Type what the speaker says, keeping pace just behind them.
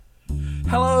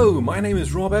Hello, my name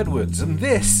is Rob Edwards, and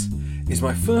this is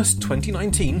my first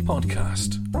 2019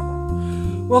 podcast.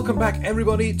 Welcome back,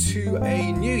 everybody, to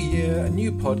a new year, a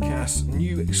new podcast,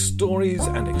 new stories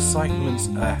and excitements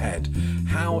ahead.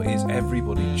 How is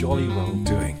everybody jolly well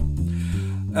doing?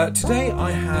 Today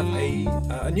I have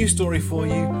a new story for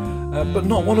you, but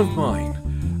not one of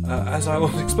mine. As I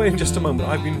will explain in just a moment,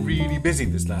 I've been really busy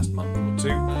this last month or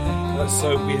two.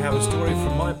 So we have a story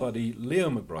from my buddy Leo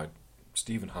McBride,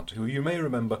 Stephen Hunter, who you may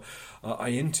remember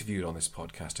I interviewed on this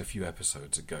podcast a few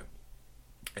episodes ago.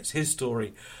 It's his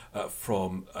story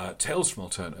from Tales from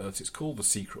Alternate Earths. It's called The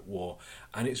Secret War,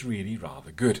 and it's really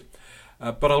rather good.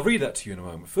 But I'll read that to you in a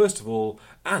moment. First of all,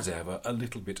 as ever, a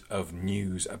little bit of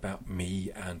news about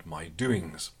me and my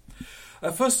doings.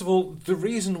 First of all, the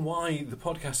reason why the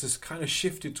podcast has kind of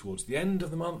shifted towards the end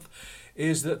of the month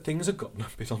is that things have gotten a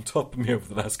bit on top of me over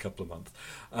the last couple of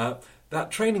months. That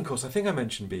training course I think I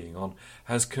mentioned being on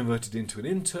has converted into an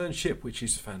internship, which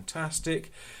is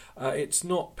fantastic. It's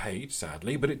not paid,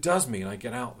 sadly, but it does mean I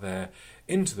get out there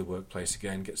into the workplace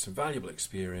again, get some valuable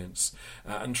experience,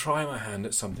 and try my hand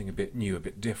at something a bit new, a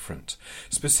bit different.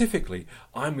 Specifically,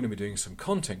 I'm going to be doing some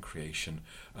content creation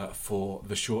for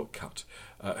The Shortcut,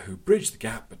 who bridge the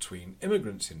gap between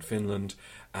immigrants in Finland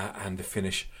and the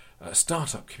Finnish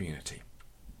startup community.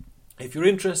 If you're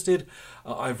interested,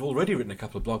 I've already written a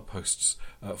couple of blog posts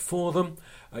for them.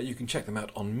 You can check them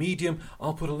out on Medium.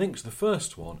 I'll put a link to the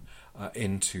first one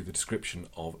into the description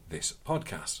of this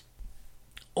podcast.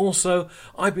 Also,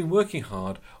 I've been working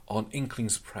hard on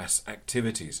Inklings Press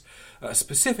activities.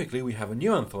 Specifically, we have a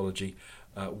new anthology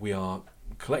we are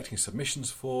collecting submissions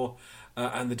for,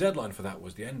 and the deadline for that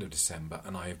was the end of December,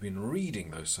 and I have been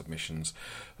reading those submissions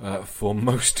for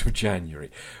most of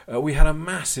January. We had a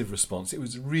massive response. It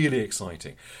was really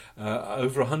exciting.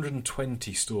 Over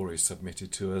 120 stories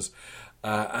submitted to us,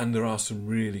 and there are some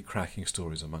really cracking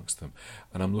stories amongst them,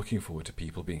 and I'm looking forward to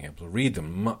people being able to read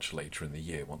them much later in the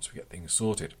year once we get things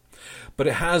sorted. But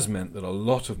it has meant that a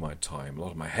lot of my time, a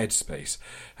lot of my headspace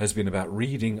has been about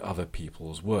reading other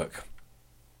people's work.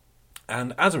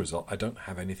 And as a result, I don't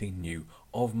have anything new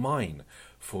of mine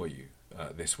for you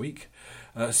this week.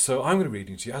 So I'm going to be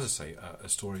reading to you, as I say, a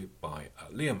story by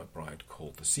Leo McBride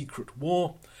called The Secret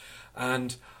War.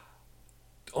 And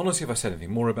honestly, if I said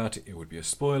anything more about it, it would be a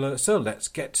spoiler. So let's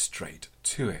get straight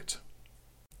to it.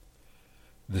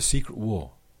 The Secret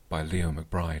War by Leo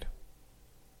McBride.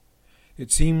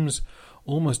 It seems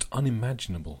almost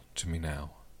unimaginable to me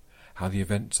now how the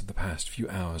events of the past few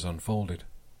hours unfolded.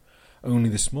 Only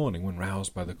this morning, when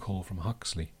roused by the call from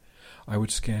Huxley, I would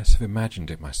scarce have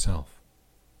imagined it myself.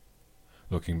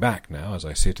 Looking back now, as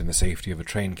I sit in the safety of a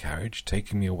train carriage,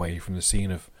 taking me away from the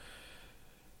scene of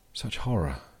such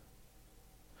horror.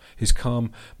 His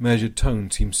calm, measured tone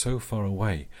seemed so far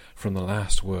away from the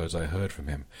last words I heard from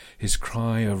him, his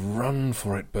cry of "Run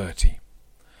for it, Bertie!"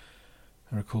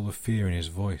 I recall the fear in his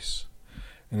voice,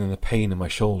 and then the pain in my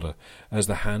shoulder as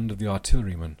the hand of the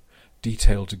artilleryman,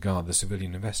 detailed to guard the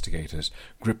civilian investigators,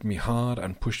 gripped me hard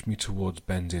and pushed me towards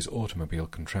Benz's automobile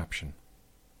contraption.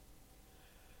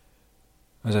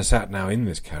 As I sat now in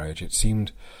this carriage, it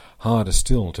seemed harder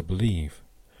still to believe.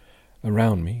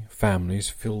 Around me, families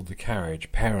filled the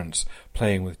carriage, parents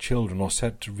playing with children or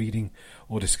set to reading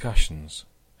or discussions,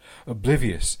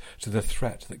 oblivious to the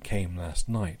threat that came last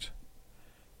night,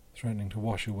 threatening to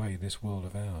wash away this world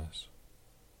of ours.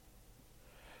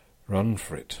 "Run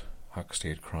for it," Huxley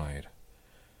had cried,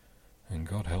 and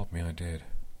God help me, I did.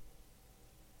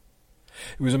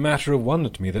 It was a matter of wonder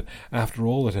to me that, after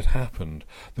all that had happened,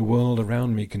 the world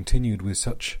around me continued with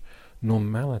such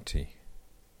normality.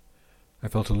 I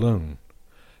felt alone,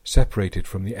 separated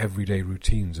from the everyday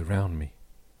routines around me.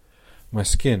 My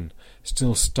skin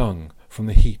still stung from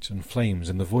the heat and flames,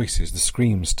 and the voices, the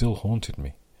screams still haunted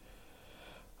me.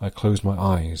 I closed my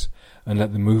eyes and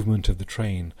let the movement of the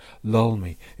train lull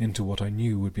me into what I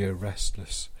knew would be a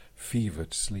restless,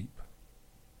 fevered sleep.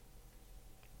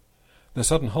 The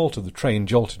sudden halt of the train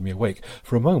jolted me awake.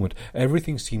 For a moment,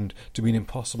 everything seemed to be an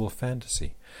impossible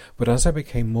fantasy. But as I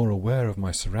became more aware of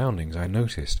my surroundings, I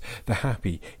noticed the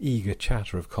happy, eager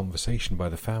chatter of conversation by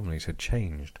the families had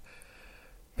changed.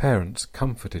 Parents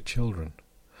comforted children.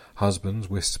 Husbands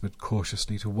whispered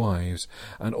cautiously to wives,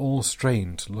 and all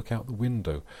strained to look out the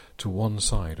window to one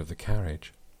side of the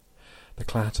carriage. The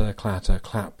clatter, clatter,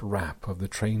 clap, rap of the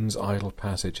train's idle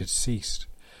passage had ceased.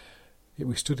 Yet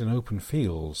we stood in open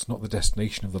fields, not the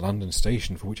destination of the London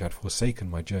station for which I had forsaken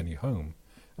my journey home,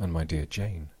 and my dear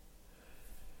Jane.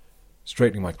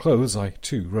 Straightening my clothes, I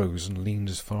too rose and leaned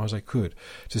as far as I could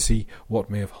to see what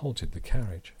may have halted the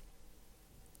carriage.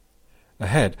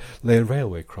 Ahead lay a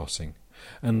railway crossing,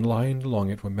 and lined along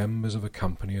it were members of a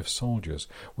company of soldiers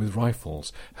with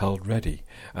rifles held ready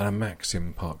and a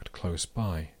Maxim parked close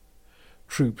by.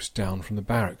 Troops down from the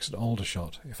barracks at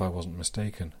Aldershot, if I wasn't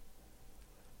mistaken.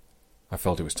 I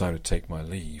felt it was time to take my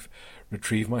leave,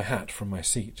 retrieved my hat from my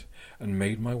seat, and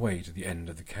made my way to the end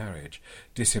of the carriage,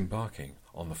 disembarking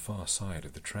on the far side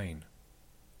of the train.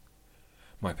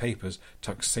 My papers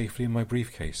tucked safely in my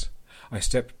briefcase, I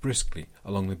stepped briskly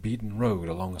along the beaten road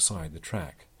alongside the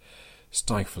track,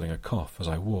 stifling a cough as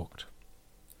I walked.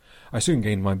 I soon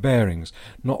gained my bearings.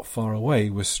 Not far away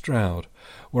was Stroud,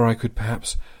 where I could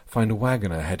perhaps find a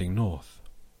waggoner heading north.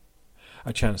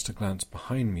 I chanced to glance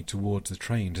behind me towards the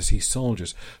train to see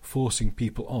soldiers forcing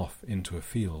people off into a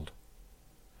field.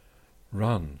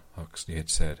 "Run," Huxley had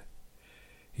said.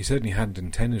 He certainly hadn't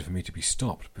intended for me to be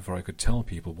stopped before I could tell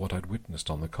people what I'd witnessed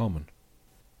on the common.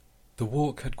 The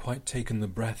walk had quite taken the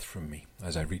breath from me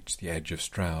as I reached the edge of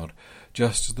Stroud,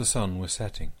 just as the sun was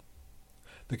setting.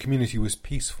 The community was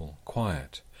peaceful,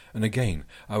 quiet, and again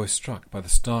I was struck by the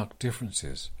stark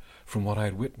differences from what I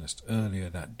had witnessed earlier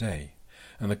that day,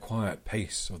 and the quiet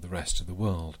pace of the rest of the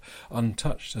world,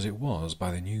 untouched as it was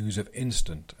by the news of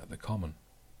incident at the common.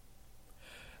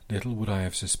 Little would I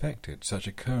have suspected such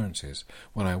occurrences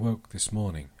when I woke this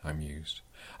morning, I mused.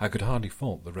 I could hardly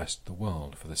fault the rest of the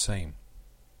world for the same.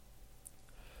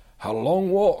 "How long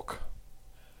walk?"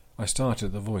 I started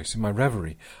at the voice. In my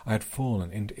reverie I had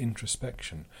fallen into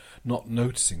introspection, not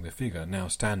noticing the figure now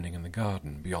standing in the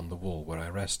garden beyond the wall where I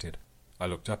rested. I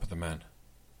looked up at the man.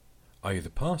 "Are you the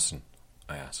parson?"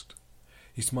 I asked.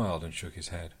 He smiled and shook his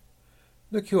head.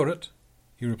 "The curate,"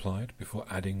 he replied, before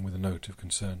adding with a note of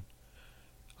concern,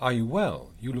 "Are you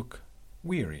well? You look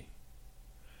weary."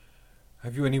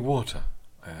 "Have you any water?"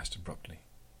 I asked abruptly.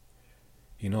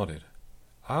 He nodded.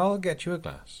 "I'll get you a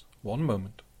glass. One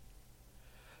moment."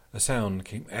 A sound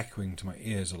came echoing to my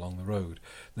ears along the road,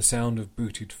 the sound of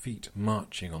booted feet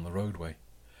marching on the roadway.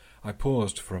 I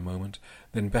paused for a moment,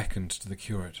 then beckoned to the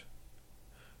curate.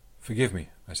 "Forgive me,"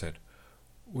 I said.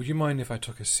 "Would you mind if I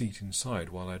took a seat inside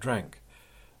while I drank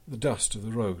the dust of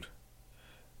the road?"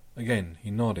 Again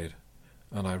he nodded,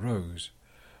 and I rose,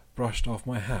 brushed off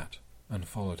my hat, and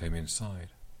followed him inside.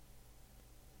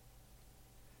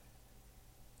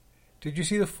 "Did you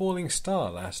see the falling star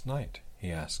last night?"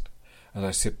 he asked, as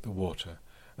I sipped the water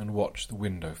and watched the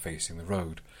window facing the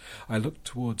road. I looked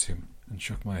towards him and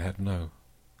shook my head no.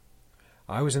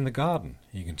 "I was in the garden,"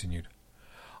 he continued.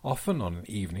 "Often on an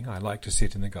evening I like to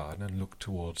sit in the garden and look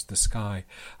towards the sky.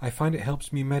 I find it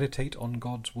helps me meditate on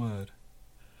God's word.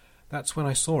 That's when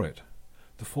I saw it,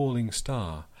 the falling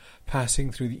star,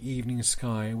 passing through the evening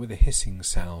sky with a hissing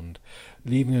sound,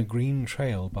 leaving a green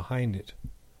trail behind it.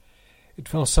 It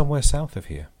fell somewhere south of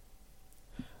here."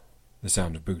 The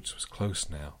sound of boots was close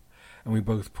now, and we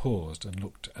both paused and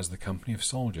looked as the company of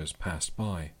soldiers passed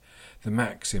by, the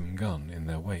Maxim gun in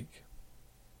their wake.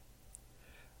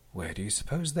 "Where do you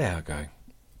suppose they are going?"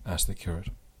 asked the curate.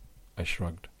 I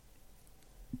shrugged.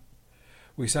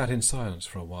 We sat in silence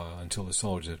for a while until the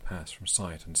soldiers had passed from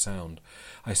sight and sound.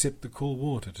 I sipped the cool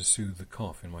water to soothe the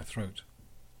cough in my throat.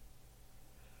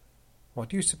 "What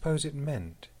do you suppose it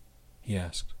meant?" he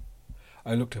asked.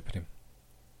 I looked up at him.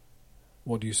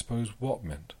 "What do you suppose what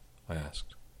meant?" I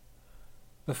asked.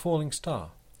 "The falling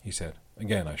star," he said.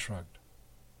 Again I shrugged.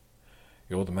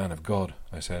 "You're the man of God,"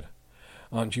 I said.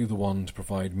 "Aren't you the one to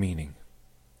provide meaning?"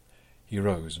 He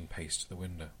rose and paced to the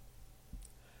window.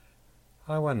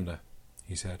 "I wonder,"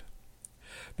 he said,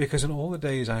 "because in all the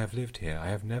days I have lived here I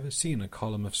have never seen a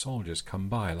column of soldiers come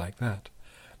by like that,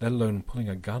 let alone pulling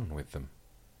a gun with them.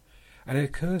 And it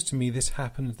occurs to me this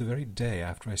happens the very day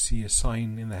after I see a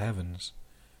sign in the heavens.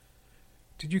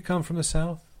 Did you come from the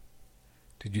south?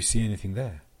 Did you see anything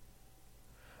there?"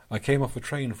 "I came off a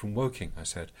train from Woking," I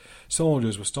said.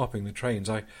 "Soldiers were stopping the trains.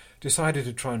 I decided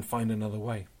to try and find another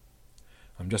way.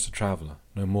 I'm just a traveller,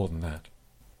 no more than that."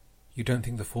 "You don't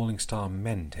think the falling star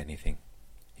meant anything?"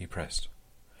 he pressed.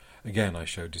 Again I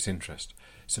showed disinterest,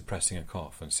 suppressing a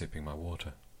cough and sipping my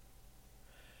water.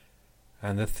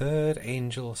 "And the third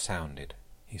angel sounded,"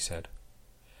 he said,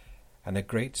 "and a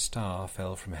great star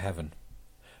fell from heaven,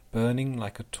 burning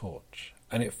like a torch,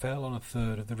 and it fell on a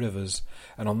third of the rivers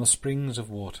and on the springs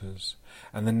of waters,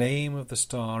 and the name of the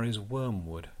star is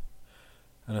Wormwood,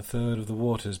 and a third of the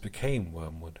waters became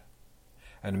wormwood,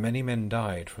 and many men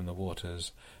died from the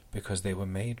waters because they were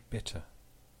made bitter."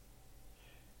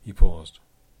 He paused.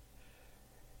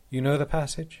 "You know the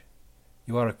passage?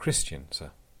 You are a Christian,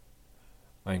 sir."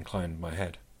 I inclined my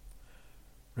head.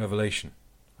 "Revelation,"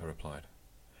 I replied.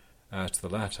 "As to the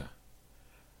latter,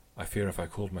 I fear if I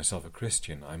called myself a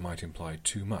Christian I might imply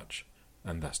too much,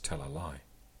 and thus tell a lie."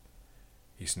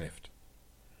 He sniffed.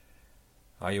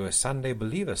 Are you a Sunday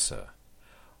believer, sir?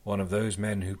 One of those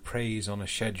men who prays on a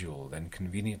schedule, then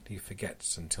conveniently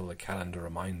forgets until the calendar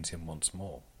reminds him once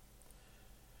more?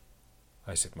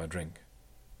 I sipped my drink.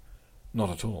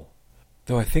 Not at all.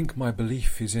 Though I think my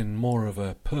belief is in more of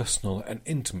a personal and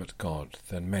intimate God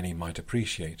than many might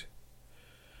appreciate.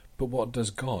 But what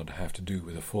does God have to do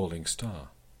with a falling star?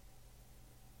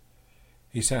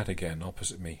 He sat again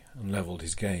opposite me and levelled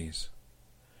his gaze.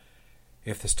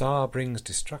 If the star brings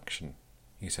destruction,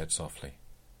 he said softly.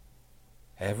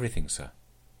 Everything, sir.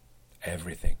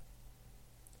 Everything.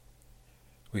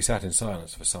 We sat in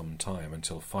silence for some time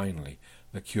until finally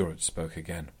the curate spoke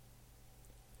again.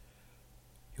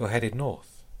 You're headed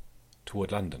north,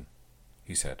 toward London,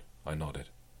 he said. I nodded.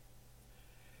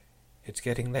 It's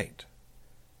getting late.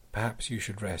 Perhaps you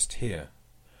should rest here.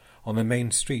 On the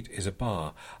main street is a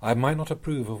bar. I might not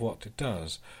approve of what it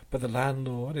does, but the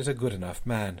landlord is a good enough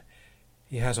man.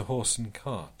 He has a horse and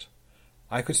cart.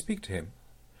 I could speak to him.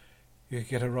 You could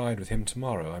get a ride with him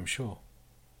tomorrow, I'm sure.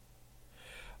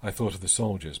 I thought of the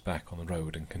soldiers back on the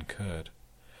road and concurred.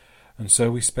 And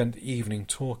so we spent the evening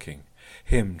talking,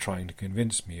 him trying to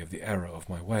convince me of the error of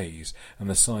my ways and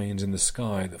the signs in the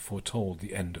sky that foretold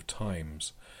the end of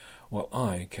times, while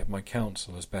I kept my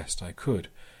counsel as best I could,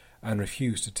 and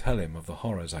refused to tell him of the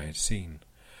horrors I had seen,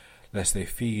 lest they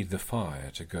feed the fire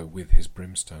to go with his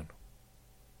brimstone.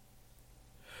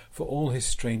 For all his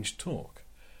strange talk,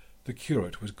 the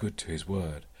curate was good to his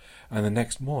word, and the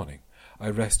next morning I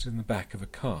rested in the back of a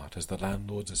cart as the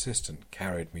landlord's assistant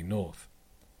carried me north.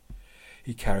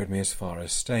 He carried me as far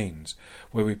as Staines,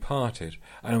 where we parted,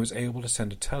 and I was able to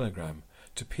send a telegram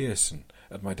to Pearson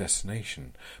at my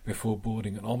destination before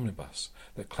boarding an omnibus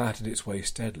that clattered its way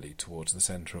steadily towards the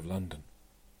centre of London.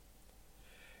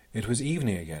 It was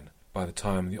evening again by the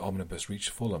time the omnibus reached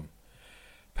Fulham.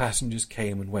 Passengers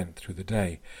came and went through the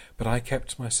day, but I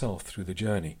kept myself through the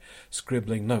journey,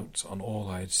 scribbling notes on all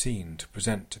I had seen to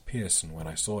present to Pearson when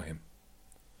I saw him.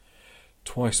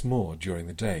 Twice more during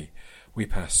the day we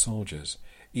passed soldiers,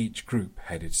 each group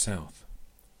headed south.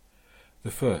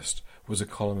 The first was a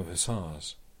column of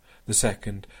hussars, the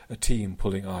second a team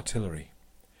pulling artillery.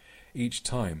 Each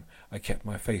time I kept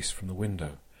my face from the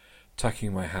window,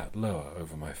 tucking my hat lower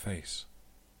over my face.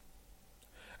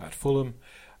 At Fulham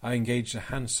I engaged a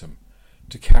hansom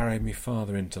to carry me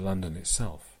farther into London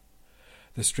itself.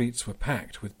 The streets were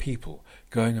packed with people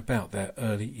going about their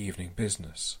early evening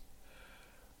business.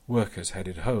 Workers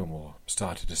headed home or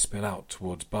started to spill out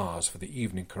towards bars for the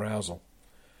evening carousal.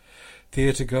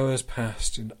 Theatre-goers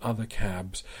passed in other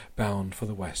cabs bound for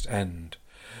the West End.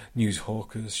 News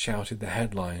hawkers shouted the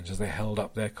headlines as they held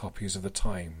up their copies of the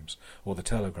Times or the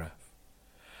Telegraph.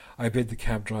 I bid the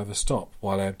cab driver stop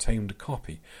while I obtained a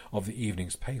copy of the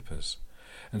evening's papers,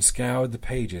 and scoured the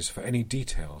pages for any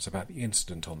details about the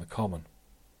incident on the Common.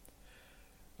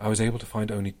 I was able to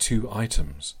find only 2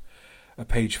 items: a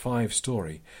page 5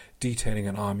 story detailing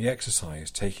an army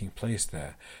exercise taking place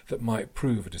there that might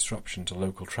prove a disruption to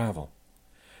local travel,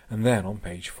 and then on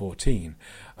page 14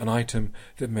 an item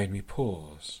that made me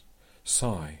pause,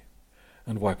 sigh,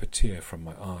 and wipe a tear from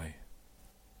my eye.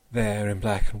 There, in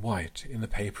black and white, in the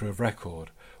paper of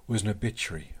record, was an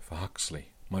obituary for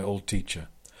Huxley, my old teacher,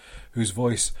 whose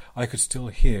voice I could still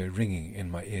hear ringing in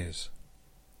my ears.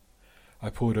 I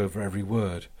pored over every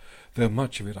word, though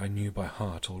much of it I knew by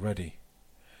heart already.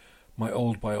 My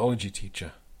old biology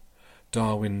teacher,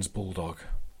 Darwin's bulldog,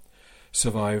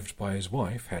 survived by his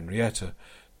wife, Henrietta,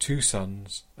 2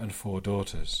 sons and 4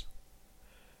 daughters.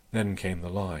 Then came the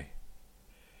lie.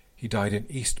 He died in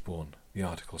Eastbourne, the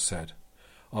article said,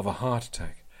 of a heart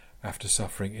attack after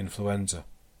suffering influenza.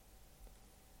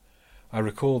 I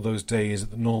recalled those days at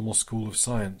the Normal School of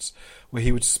Science, where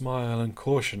he would smile and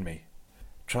caution me,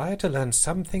 "Try to learn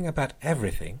something about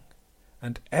everything,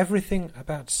 and everything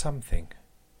about something."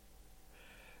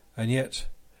 And yet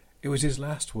it was his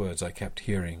last words I kept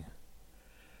hearing.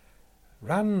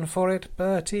 "Run for it,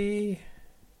 Bertie."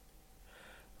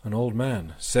 An old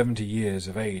man, 70 years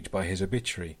of age by his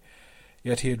obituary,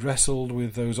 yet he had wrestled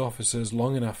with those officers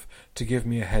long enough to give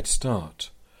me a head start,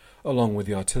 along with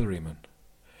the artilleryman.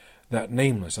 That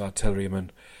nameless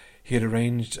artilleryman he had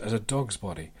arranged as a dog's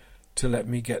body to let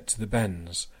me get to the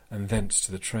bends and thence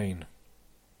to the train.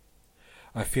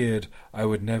 I feared I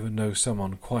would never know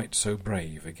someone quite so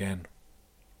brave again.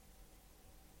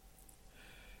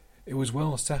 It was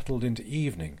well settled into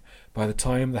evening by the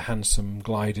time the hansom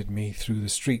glided me through the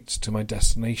streets to my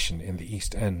destination in the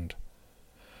East End.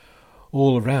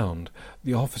 All around,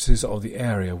 the offices of the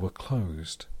area were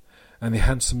closed, and the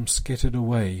hansom skittered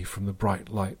away from the bright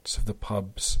lights of the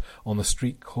pubs on the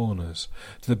street corners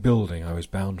to the building I was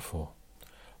bound for.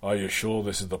 "Are you sure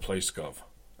this is the place, Gov?"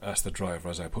 asked the driver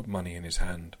as I put money in his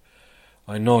hand.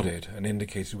 I nodded and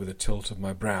indicated with a tilt of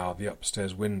my brow the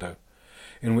upstairs window,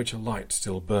 in which a light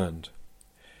still burned.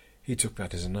 He took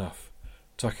that as enough,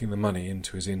 tucking the money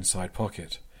into his inside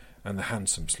pocket, and the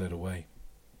hansom slid away.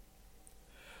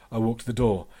 I walked to the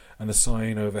door and the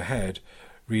sign overhead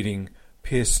reading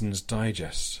Pearson's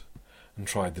Digest, and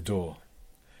tried the door.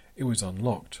 It was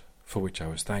unlocked, for which I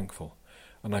was thankful,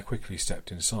 and I quickly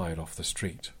stepped inside off the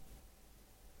street.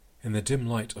 In the dim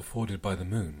light afforded by the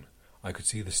moon, I could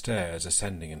see the stairs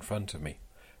ascending in front of me,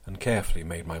 and carefully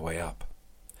made my way up.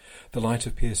 The light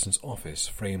of Pearson's office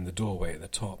framed the doorway at the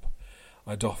top.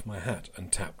 I doffed my hat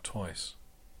and tapped twice.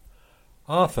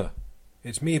 "Arthur,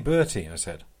 it's me, Bertie," I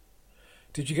said.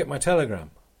 "Did you get my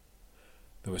telegram?"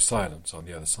 There was silence on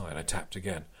the other side. I tapped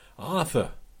again.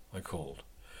 "Arthur," I called,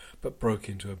 but broke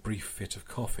into a brief fit of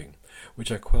coughing,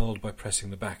 which I quelled by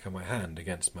pressing the back of my hand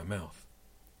against my mouth.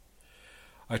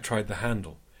 I tried the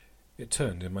handle. It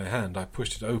turned in my hand. I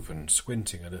pushed it open,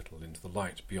 squinting a little into the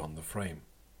light beyond the frame.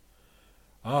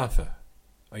 "Arthur,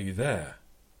 are you there?"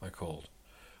 I called.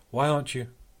 "Why aren't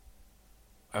you—"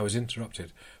 I was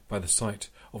interrupted by the sight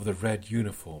of the red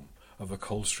uniform of a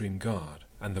Coldstream Guard,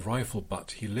 and the rifle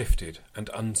butt he lifted and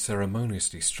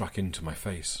unceremoniously struck into my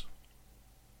face.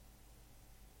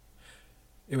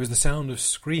 It was the sound of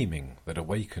screaming that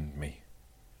awakened me.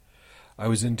 I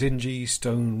was in a dingy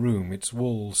stone room, its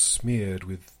walls smeared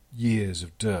with years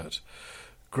of dirt,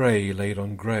 grey laid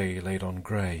on grey laid on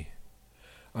grey.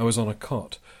 I was on a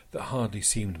cot that hardly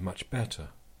seemed much better.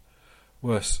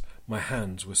 Worse, my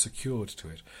hands were secured to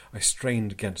it. I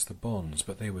strained against the bonds,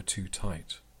 but they were too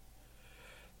tight.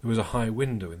 There was a high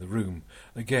window in the room,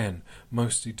 again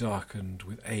mostly darkened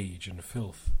with age and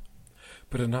filth,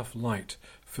 but enough light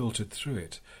filtered through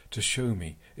it to show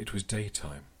me it was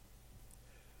daytime.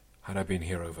 Had I been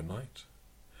here overnight?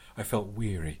 I felt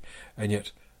weary, and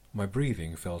yet my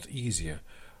breathing felt easier.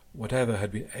 Whatever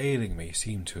had been ailing me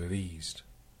seemed to have eased.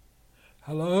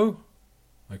 "Hello?"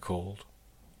 I called,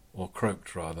 or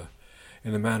croaked rather,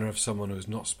 in the manner of someone who has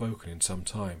not spoken in some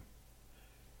time.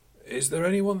 "Is there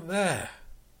anyone there?"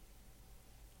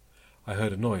 I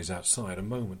heard a noise outside. A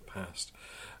moment passed,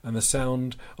 and the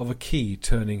sound of a key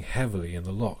turning heavily in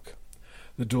the lock.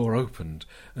 The door opened,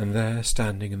 and there,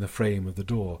 standing in the frame of the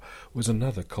door, was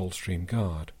another Coldstream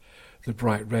Guard, the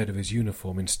bright red of his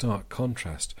uniform in stark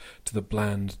contrast to the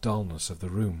bland dullness of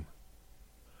the room.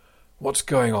 "What's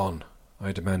going on?"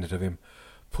 I demanded of him,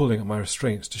 pulling at my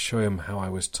restraints to show him how I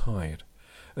was tied,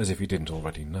 as if he didn't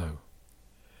already know.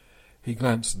 He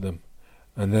glanced at them,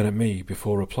 and then at me,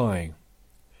 before replying.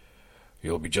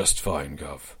 "You'll be just fine,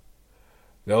 Gov.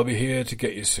 They'll be here to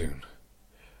get you soon.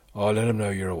 I'll let 'em know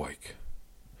you're awake."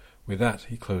 With that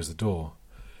he closed the door.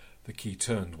 The key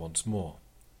turned once more,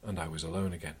 and I was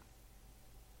alone again.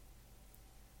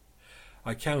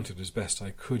 I counted as best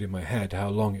I could in my head how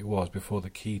long it was before the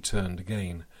key turned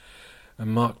again,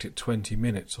 and marked it 20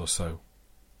 minutes or so.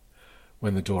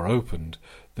 When the door opened,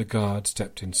 the guard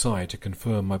stepped inside to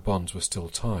confirm my bonds were still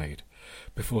tied,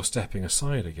 before stepping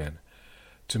aside again,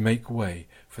 to make way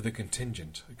for the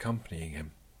contingent accompanying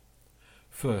him.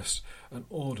 First, an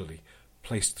orderly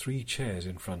placed 3 chairs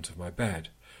in front of my bed,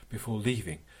 before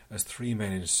leaving as 3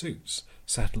 men in suits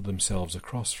settled themselves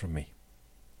across from me.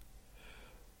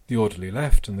 The orderly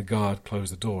left, and the guard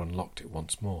closed the door and locked it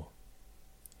once more.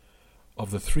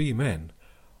 Of the 3 men,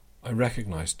 I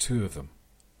recognized 2 of them.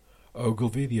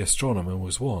 Ogilvy, the astronomer,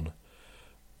 was one.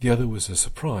 The other was a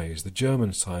surprise, the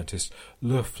German scientist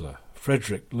Loeffler,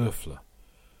 Friedrich Loeffler.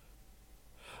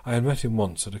 I had met him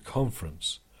once at a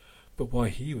conference, but why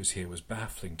he was here was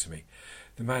baffling to me.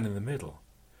 The man in the middle,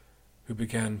 who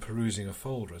began perusing a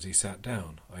folder as he sat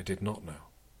down, I did not know.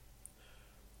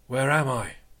 "Where am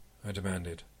I?" I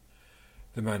demanded.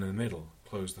 The man in the middle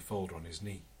closed the folder on his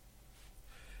knee.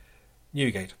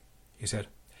 "Newgate," he said.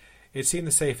 "It seemed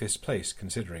the safest place,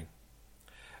 considering.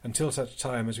 Until such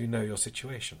time as we know your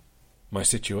situation." "My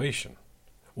situation?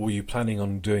 Or were you planning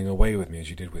on doing away with me as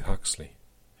you did with Huxley?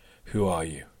 Who are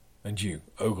you? And you,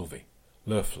 Ogilvy,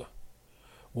 Loeffler,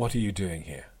 what are you doing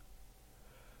here?"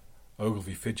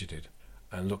 Ogilvy fidgeted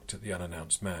and looked at the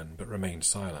unannounced man, but remained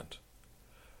silent.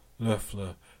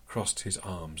 Loeffler crossed his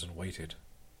arms and waited.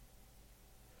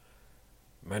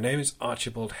 "My name is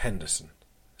Archibald Henderson,"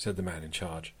 said the man in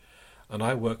charge, "and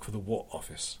I work for the War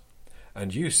Office.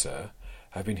 And you, sir,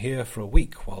 have been here for a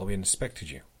week while we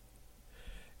inspected you."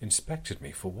 "Inspected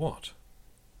me for what?"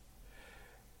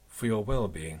 "For your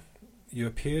well-being. You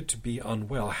appeared to be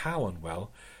unwell. How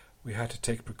unwell? We had to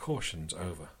take precautions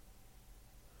over."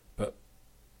 "But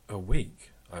a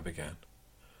week," I began.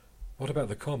 "What about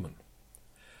the common?"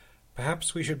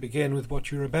 Perhaps we should begin with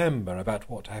what you remember about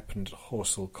what happened at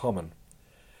Horsell Common,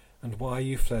 and why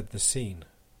you fled the scene.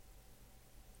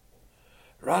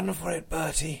 Run for it,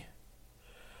 Bertie.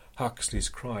 Huxley's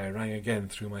cry rang again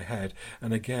through my head,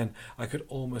 and again I could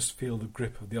almost feel the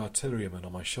grip of the artilleryman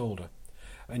on my shoulder.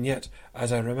 And yet,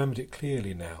 as I remembered it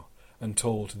clearly now, and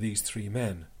told to these three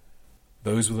men,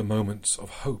 those were the moments of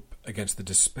hope against the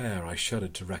despair I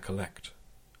shuddered to recollect.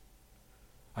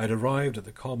 I had arrived at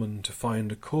the common to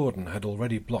find a cordon had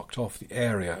already blocked off the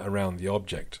area around the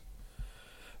object.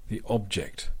 The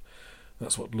object.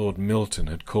 That's what Lord Milton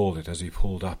had called it as we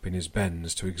pulled up in his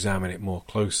Benz to examine it more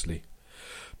closely,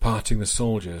 parting the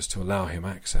soldiers to allow him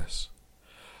access.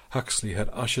 Huxley had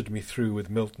ushered me through with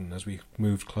Milton as we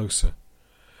moved closer.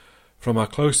 From our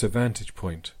closer vantage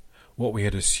point, what we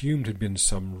had assumed had been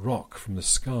some rock from the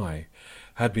sky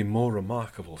had been more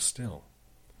remarkable still.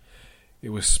 It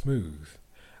was smooth,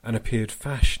 and appeared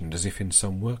fashioned as if in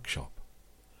some workshop.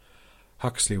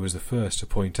 Huxley was the first to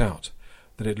point out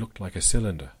that it looked like a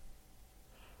cylinder.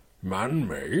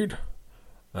 "Man-made?"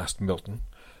 asked Milton,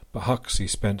 but Huxley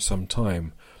spent some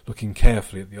time looking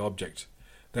carefully at the object,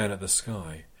 then at the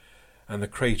sky, and the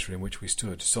crater in which we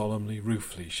stood, solemnly,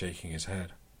 ruefully shaking his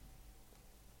head.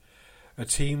 A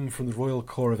team from the Royal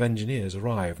Corps of Engineers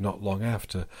arrived not long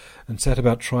after, and set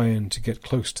about trying to get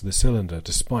close to the cylinder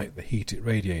despite the heat it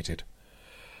radiated.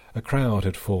 A crowd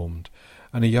had formed,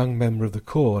 and a young member of the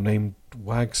Corps named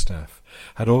Wagstaff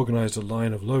had organised a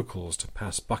line of locals to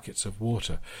pass buckets of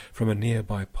water from a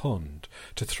nearby pond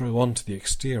to throw onto the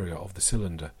exterior of the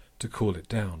cylinder to cool it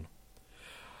down.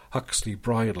 Huxley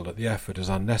bridled at the effort as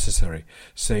unnecessary,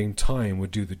 saying time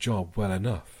would do the job well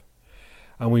enough,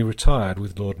 and we retired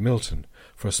with Lord Milton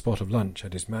for a spot of lunch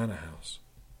at his manor house.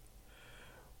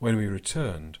 When we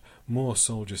returned, more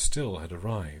soldiers still had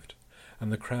arrived,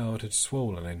 and the crowd had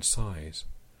swollen in size.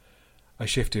 I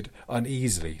shifted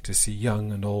uneasily to see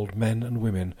young and old men and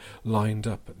women lined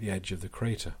up at the edge of the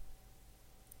crater.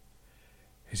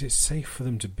 "Is it safe for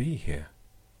them to be here?"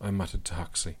 I muttered to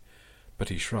Huxley, but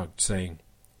he shrugged, saying,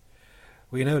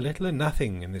 "We know little or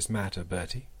nothing in this matter,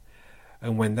 Bertie,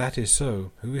 and when that is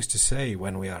so, who is to say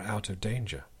when we are out of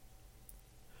danger?"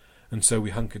 And so we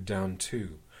hunkered down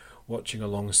too, watching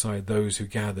alongside those who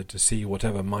gathered to see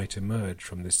whatever might emerge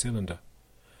from this cylinder.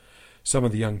 Some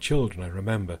of the young children, I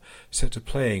remember, set to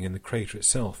playing in the crater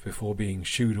itself before being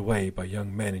shooed away by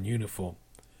young men in uniform.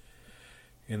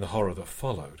 In the horror that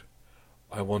followed,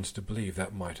 I wanted to believe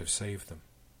that might have saved them.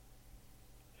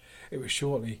 It was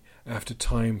shortly after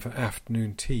time for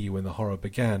afternoon tea when the horror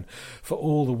began. For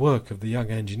all the work of the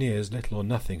young engineers, little or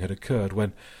nothing had occurred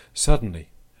when, suddenly,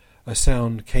 a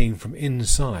sound came from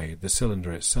inside the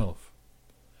cylinder itself.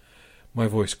 My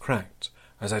voice cracked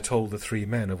as I told the three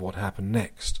men of what happened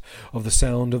next, of the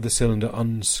sound of the cylinder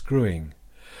unscrewing,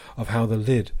 of how the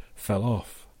lid fell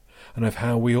off, and of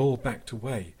how we all backed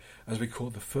away as we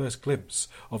caught the first glimpse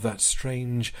of that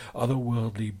strange,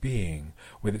 otherworldly being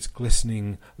with its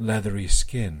glistening, leathery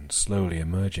skin slowly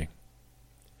emerging.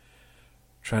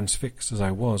 Transfixed as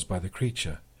I was by the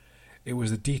creature, it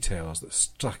was the details that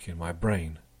stuck in my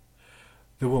brain.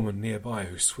 The woman nearby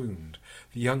who swooned,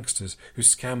 the youngsters who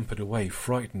scampered away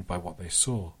frightened by what they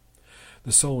saw,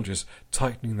 the soldiers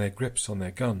tightening their grips on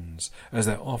their guns as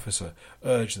their officer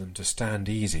urged them to stand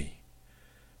easy.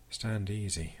 Stand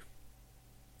easy.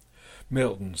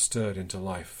 Milton stirred into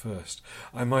life first.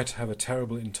 I might have a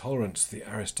terrible intolerance to the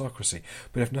aristocracy,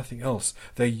 but if nothing else,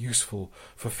 they're useful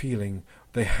for feeling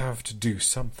they have to do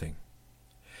something.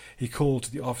 He called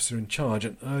to the officer in charge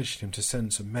and urged him to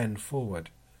send some men forward.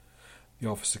 The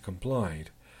officer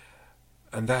complied,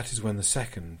 and that is when the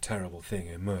second terrible thing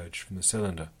emerged from the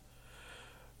cylinder,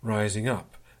 rising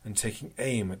up and taking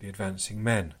aim at the advancing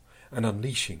men, and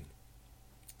unleashing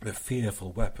the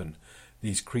fearful weapon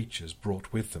these creatures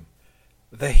brought with them.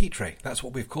 "The heat ray, that's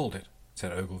what we've called it,"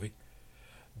 said Ogilvy.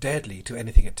 "Deadly to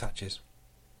anything it touches."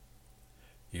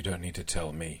 "You don't need to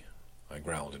tell me," I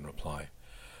growled in reply.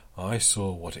 "I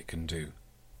saw what it can do.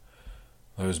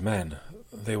 Those men,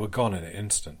 they were gone in an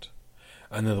instant,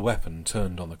 and then the weapon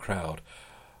turned on the crowd.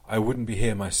 I wouldn't be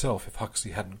here myself if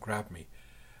Huxley hadn't grabbed me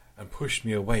and pushed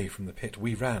me away from the pit.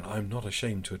 We ran, I'm not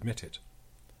ashamed to admit it."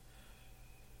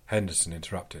 Henderson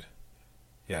interrupted.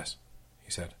 "Yes," he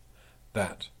said,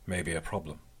 "that may be a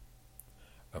problem."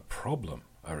 "A problem?"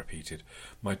 I repeated,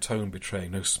 my tone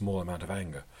betraying no small amount of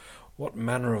anger. "What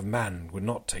manner of man would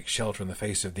not take shelter in the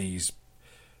face of these...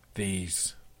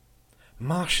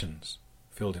 Martians,"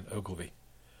 filled in Ogilvy.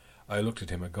 I looked at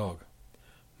him agog.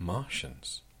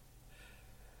 Martians?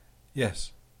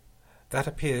 "Yes. That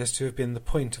appears to have been the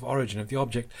point of origin of the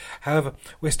object. However,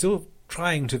 we're still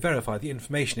trying to verify the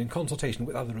information in consultation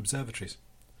with other observatories.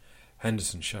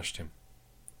 Henderson shushed him.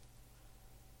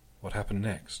 "What happened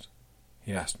next?"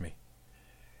 he asked me.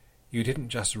 "You didn't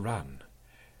just run.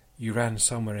 You ran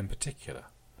somewhere in particular.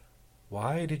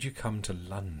 Why did you come to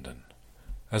London?"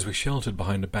 As we sheltered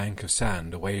behind a bank of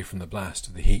sand away from the blast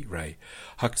of the heat ray,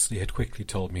 Huxley had quickly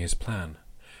told me his plan.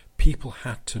 People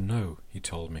had to know, he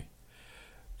told me.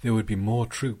 There would be more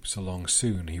troops along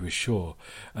soon, he was sure,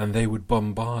 and they would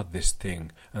bombard this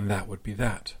thing, and that would be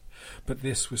that. But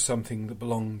this was something that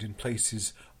belonged in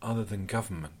places other than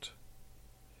government.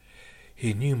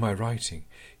 He knew my writing.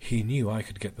 He knew I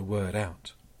could get the word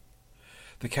out.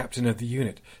 The captain of the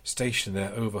unit stationed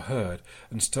there overheard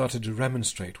and started to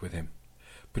remonstrate with him.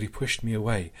 But he pushed me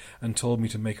away and told me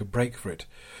to make a break for it,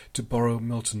 to borrow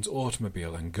Milton's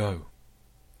automobile and go.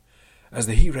 As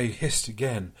the heat ray hissed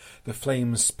again, the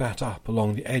flames spat up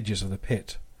along the edges of the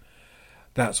pit.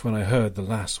 That's when I heard the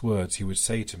last words he would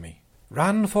say to me.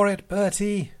 "Run for it,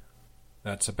 Bertie!"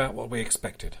 "That's about what we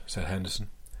expected," said Henderson.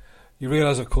 "You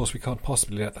realise, of course, we can't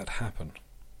possibly let that happen."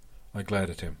 I glared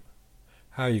at him.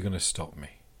 "How are you going to stop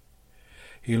me?"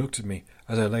 He looked at me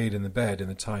as I laid in the bed in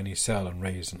the tiny cell and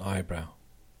raised an eyebrow.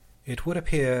 "It would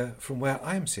appear, from where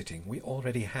I'm sitting, we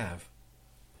already have."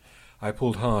 I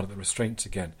pulled hard at the restraints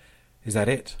again. "Is that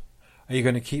it? Are you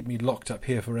going to keep me locked up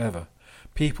here forever?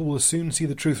 People will soon see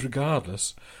the truth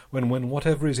regardless, when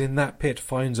whatever is in that pit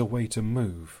finds a way to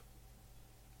move."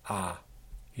 "Ah,"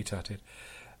 he tutted,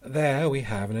 "there we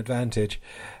have an advantage.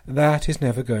 That is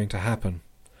never going to happen.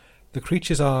 The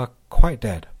creatures are quite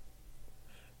dead."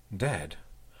 "Dead?"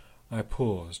 I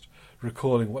paused,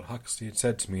 recalling what Huxley had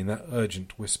said to me in that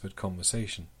urgent whispered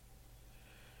conversation.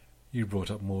 "You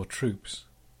brought up more troops.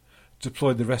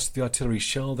 Deployed the rest of the artillery,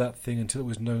 shelled that thing until it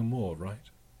was no more, right?"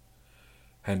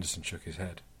 Henderson shook his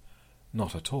head.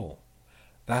 "Not at all.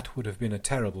 That would have been a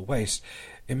terrible waste.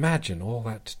 Imagine all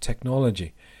that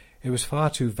technology. It was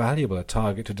far too valuable a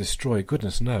target to destroy,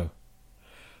 goodness no.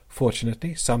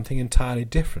 Fortunately, something entirely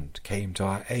different came to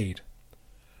our aid.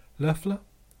 Loeffler?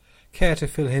 Care to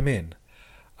fill him in?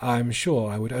 I'm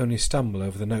sure I would only stumble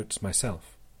over the notes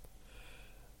myself."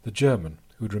 The German,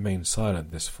 who had remained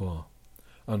silent this far,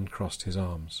 uncrossed his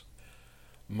arms.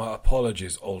 "My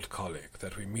apologies, old colleague,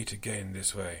 that we meet again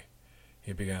this way,"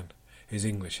 he began, his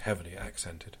English heavily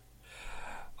accented.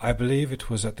 "I believe it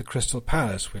was at the Crystal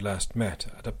Palace we last met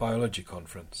at a biology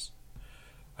conference."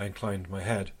 I inclined my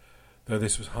head, though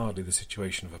this was hardly the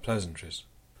situation for pleasantries.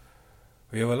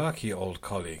 "We were lucky, old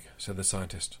colleague," said the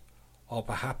scientist. "Or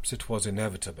perhaps it was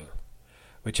inevitable.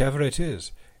 Whichever it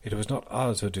is, it was not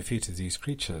us who defeated these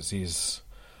creatures, these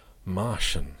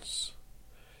Martians."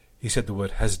 He said the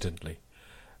word hesitantly,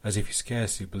 as if he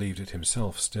scarcely believed it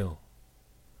himself still.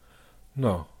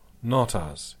 "No, not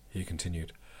us," he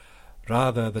continued.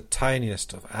 "Rather the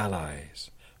tiniest of allies,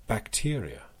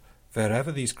 bacteria.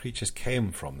 Wherever these creatures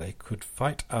came from, they could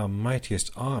fight our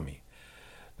mightiest army.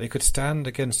 They could stand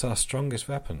against our strongest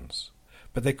weapons,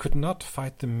 but they could not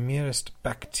fight the merest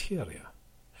bacteria.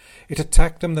 It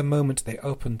attacked them the moment they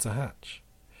opened the hatch.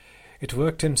 It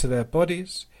worked into their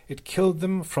bodies. It killed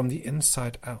them from the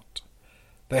inside out.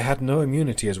 They had no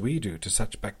immunity as we do to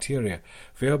such bacteria.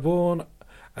 We are born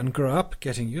and grow up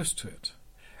getting used to it.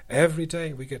 Every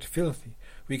day we get filthy.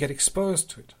 We get exposed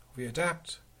to it. We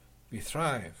adapt. We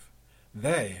thrive.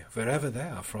 They, wherever they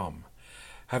are from,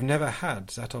 have never had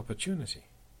that opportunity.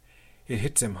 It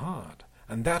hit them hard,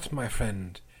 and that, my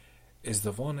friend, is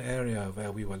the one area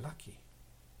where we were lucky."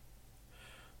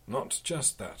 "Not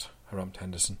just that," harumphed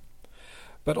Henderson.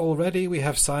 "But already we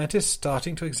have scientists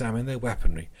starting to examine their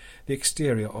weaponry, the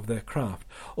exterior of their craft.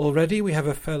 Already we have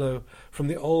a fellow from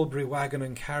the Albury Wagon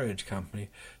and Carriage Company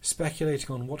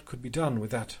speculating on what could be done with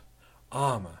that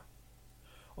armour,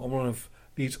 or one of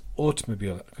these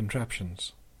automobile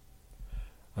contraptions."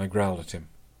 I growled at him.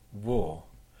 "War.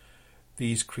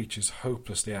 These creatures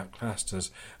hopelessly outclassed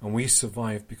us, and we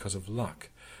survived because of luck,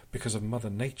 because of Mother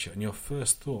Nature, and your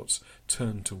first thoughts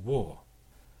turned to war."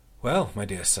 "Well, my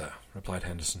dear sir," replied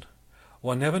Henderson,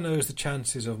 "one never knows the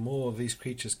chances of more of these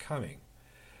creatures coming,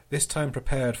 this time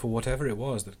prepared for whatever it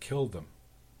was that killed them."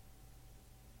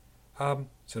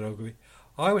 Said Ogilvy,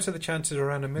 "I would say the chances are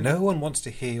around 1 million. "No one wants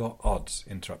to hear your odds,"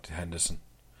 interrupted Henderson.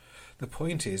 "The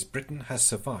point is, Britain has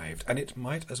survived, and it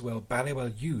might as well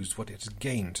use what it has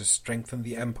gained to strengthen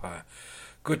the empire.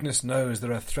 Goodness knows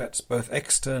there are threats both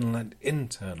external and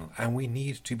internal, and we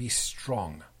need to be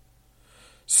strong."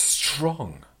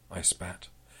 "Strong?" I spat.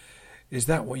 "Is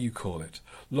that what you call it?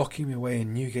 Locking me away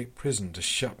in Newgate Prison to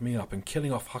shut me up and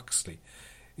killing off Huxley?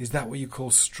 Is that what you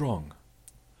call strong?"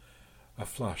 A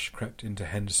flush crept into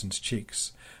Henderson's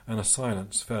cheeks, and a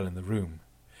silence fell in the room.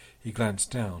 He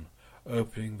glanced down,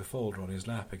 opening the folder on his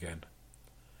lap again.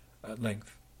 At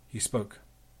length he spoke.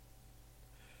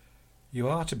 "You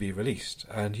are to be released,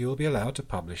 and you will be allowed to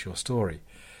publish your story.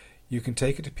 You can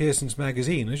take it to Pearson's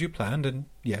magazine as you planned, and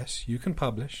yes, you can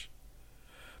publish.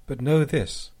 But know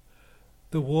this,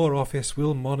 the War Office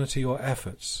will monitor your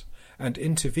efforts and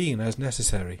intervene as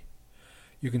necessary.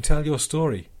 You can tell your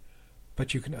story,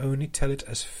 but you can only tell it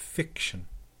as fiction.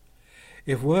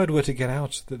 If word were to get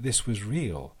out that this was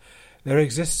real, there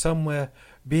exists somewhere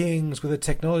beings with a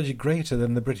technology greater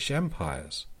than the British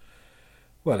Empire's.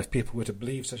 Well, if people were to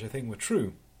believe such a thing were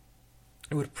true,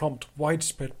 it would prompt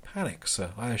widespread panic,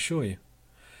 sir, I assure you.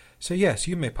 So yes,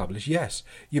 you may publish, yes,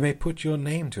 you may put your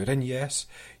name to it, and yes,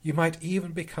 you might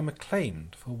even become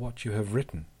acclaimed for what you have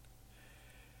written.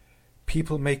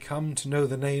 People may come to know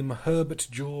the name Herbert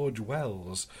George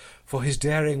Wells for his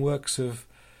daring works of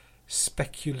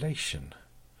speculation.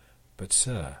 But,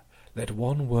 sir, let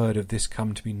one word of this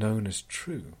come to be known as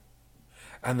true,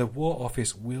 and the War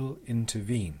Office will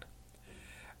intervene,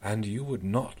 and you would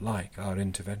not like our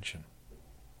intervention."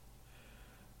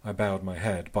 I bowed my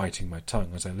head, biting my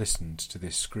tongue as I listened to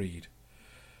this screed.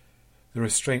 The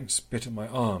restraints bit at my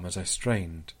arm as I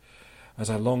strained, as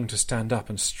I longed to stand up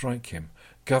and strike him.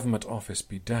 Government office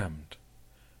be damned.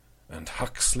 "And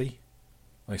Huxley?"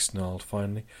 I snarled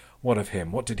finally. "What of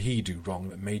him? What did he do wrong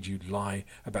that made you lie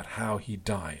about how he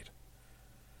died?"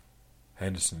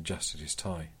 Henderson adjusted his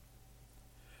tie.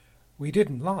 "We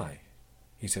didn't lie,"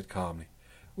 he said calmly.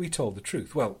 "We told the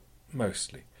truth. Well,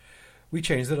 mostly. We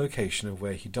changed the location of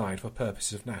where he died for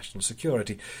purposes of national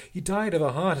security. He died of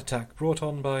a heart attack brought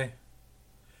on by—"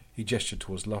 He gestured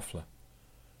towards Loeffler.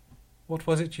 "What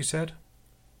was it you said?"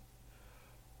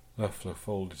 Loeffler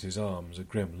folded his arms, a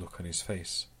grim look on his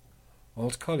face.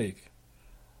 "Old colleague,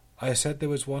 I said there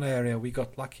was one area we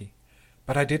got lucky,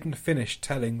 but I didn't finish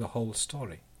telling the whole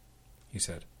story," he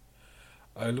said.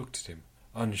 I looked at him,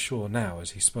 unsure now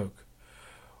as he spoke.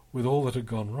 With all that had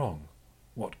gone wrong,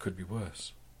 what could be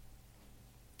worse?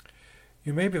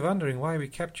 "You may be wondering why we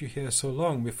kept you here so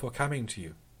long before coming to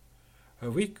you. A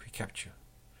week we kept you.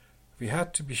 We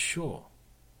had to be sure."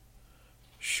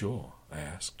 "Sure?" I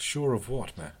asked. "Sure of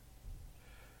what, man?"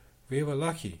 "We were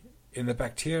lucky in the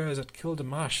bacteria that killed the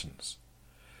Martians.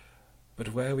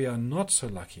 But where we are not so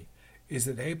lucky is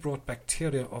that they brought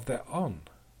bacteria of their own.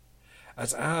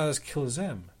 As ours kills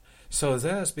them, so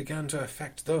theirs began to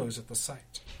affect those at the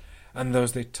site, and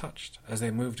those they touched as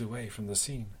they moved away from the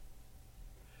scene.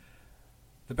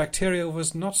 The bacteria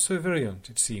was not so virulent,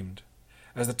 it seemed,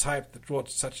 as the type that wrought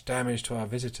such damage to our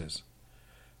visitors,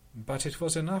 but it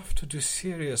was enough to do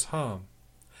serious harm.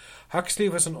 Huxley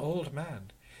was an old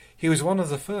man. He was one of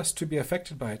the first to be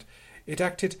affected by it. It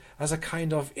acted as a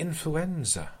kind of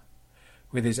influenza.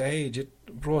 With his age, it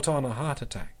brought on a heart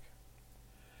attack."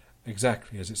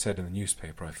 Exactly as it said in the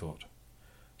newspaper, I thought.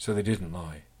 So they didn't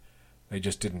lie. They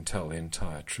just didn't tell the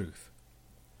entire truth.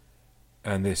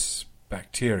 "And this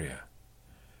bacteria,"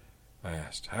 I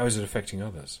asked, "how is it affecting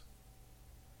others?"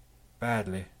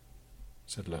 "Badly,"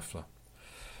 said Loeffler.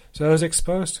 "Those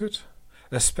exposed to it,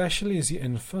 especially the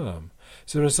infirm,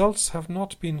 the results have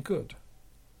not been good.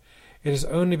 It has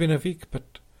only been a week,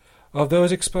 but of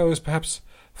those exposed, perhaps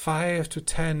 5 to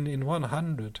 10 in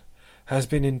 100 has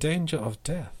been in danger of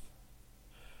death."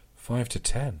 5 to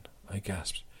 10, I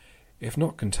gasped. "If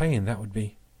not contained, that would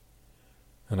be—"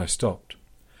 And I stopped,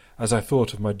 as I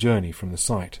thought of my journey from the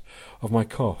site, of my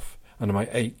cough and my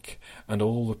ache and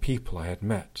all the people I had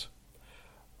met.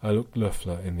 I looked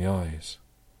Loeffler in the eyes.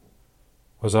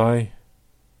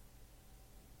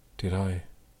 Did I?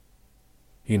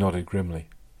 He nodded grimly.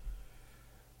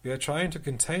 "We are trying to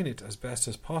contain it as best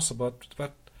as possible,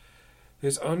 but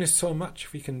there's only so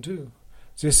much we can do.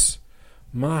 This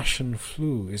Martian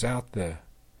flu is out there.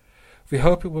 We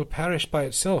hope it will perish by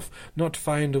itself, not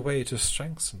find a way to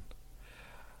strengthen.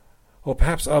 Or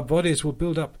perhaps our bodies will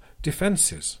build up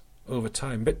defences over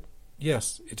time. But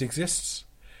yes, it exists,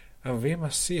 and we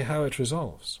must see how it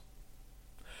resolves."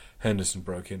 Henderson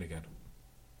broke in again.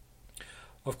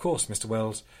 "Of course, Mr.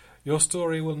 Wells, your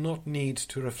story will not need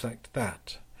to reflect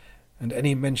that, and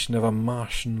any mention of a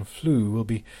Martian flu will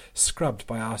be scrubbed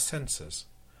by our censors.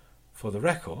 For the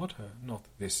record, not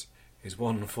that this is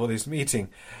one for this meeting,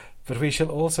 but we shall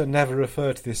also never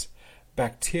refer to this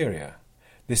bacteria,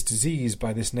 this disease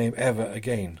by this name ever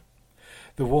again.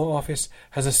 The War Office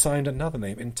has assigned another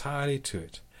name entirely to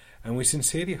it, and we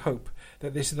sincerely hope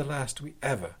that this is the last we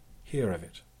ever hear of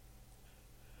it."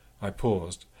 I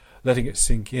paused, letting it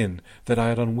sink in that I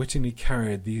had unwittingly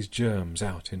carried these germs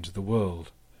out into the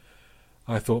world.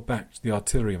 I thought back to the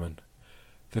artilleryman,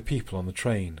 the people on the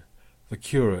train, The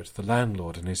curate, the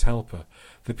landlord and his helper,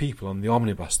 the people on the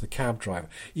omnibus, the cab driver,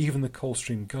 even the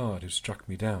Coldstream guard who struck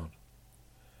me down.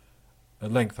 At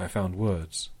length I found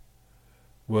words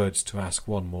to ask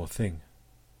one more thing.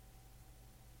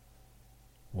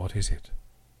 "What is it?"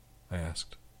 I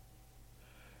asked.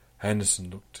 Henderson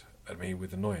looked at me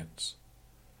with annoyance.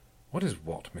 "What is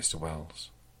what, Mr.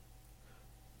 Wells?"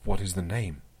 "What is the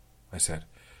name?" I said,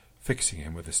 fixing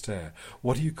him with a stare.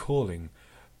 "What are you calling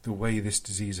the way this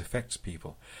disease affects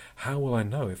people? How will I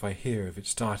know if I hear of it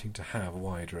starting to have a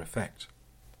wider effect?"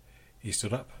 He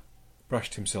stood up,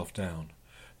 brushed himself down,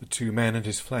 the two men at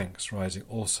his flanks rising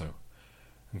also,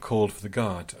 and called for the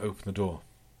guard to open the door.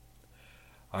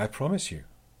 "I promise you,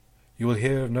 you will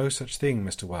hear of no such thing,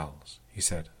 Mr. Wells," he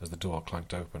said as the door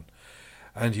clanked open,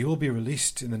 "and you will be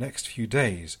released in the next few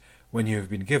days when you have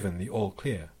been given the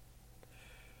all-clear.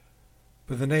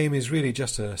 But the name is really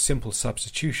just a simple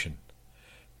substitution.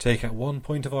 Take out one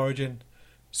point of origin,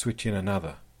 switch in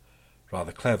another.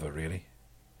 Rather clever, really.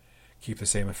 Keep the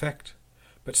same effect,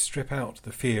 but strip out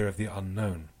the fear of the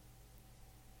unknown.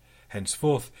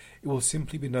 Henceforth it will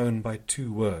simply be known by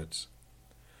 2 words."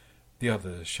 The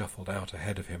others shuffled out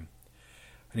ahead of him,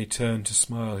 and he turned to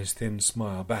smile his thin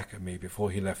smile back at me before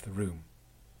he left the room,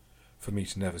 for me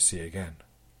to never see again.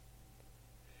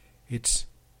 It's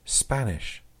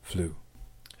Spanish flu.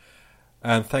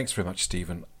 And thanks very much,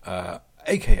 Stephen,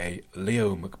 a.k.a.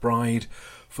 Leo McBride,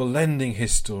 for lending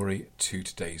his story to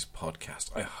today's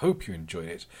podcast. I hope you enjoyed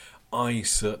it. I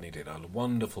certainly did. A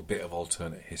wonderful bit of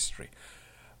alternate history.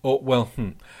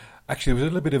 Actually, there was a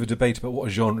little bit of a debate about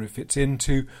what genre it fits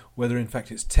into, whether in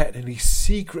fact it's technically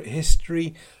secret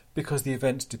history, because the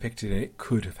events depicted in it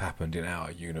could have happened in our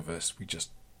universe. We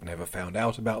just never found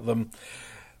out about them.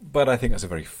 But I think that's a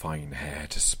very fine hair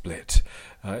to split.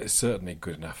 It's certainly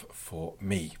good enough for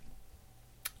me.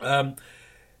 Leo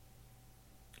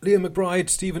McBride,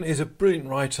 Stephen, is a brilliant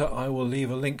writer. I will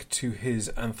leave a link to his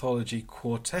anthology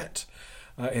Quartet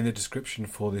in the description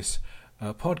for this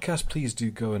podcast. Please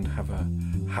do go and have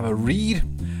a read.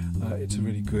 It's a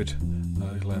really good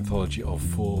little anthology of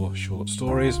 4 short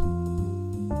stories.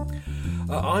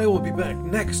 I will be back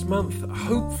next month,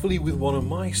 hopefully with one of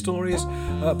my stories,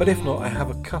 but if not, I have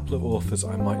a couple of authors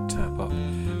I might tap up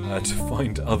to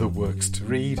find other works to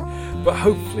read, but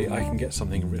hopefully I can get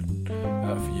something written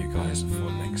for you guys for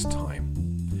next time.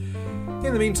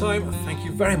 In the meantime, thank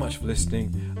you very much for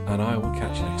listening, and I will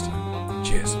catch you next time.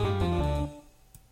 Cheers.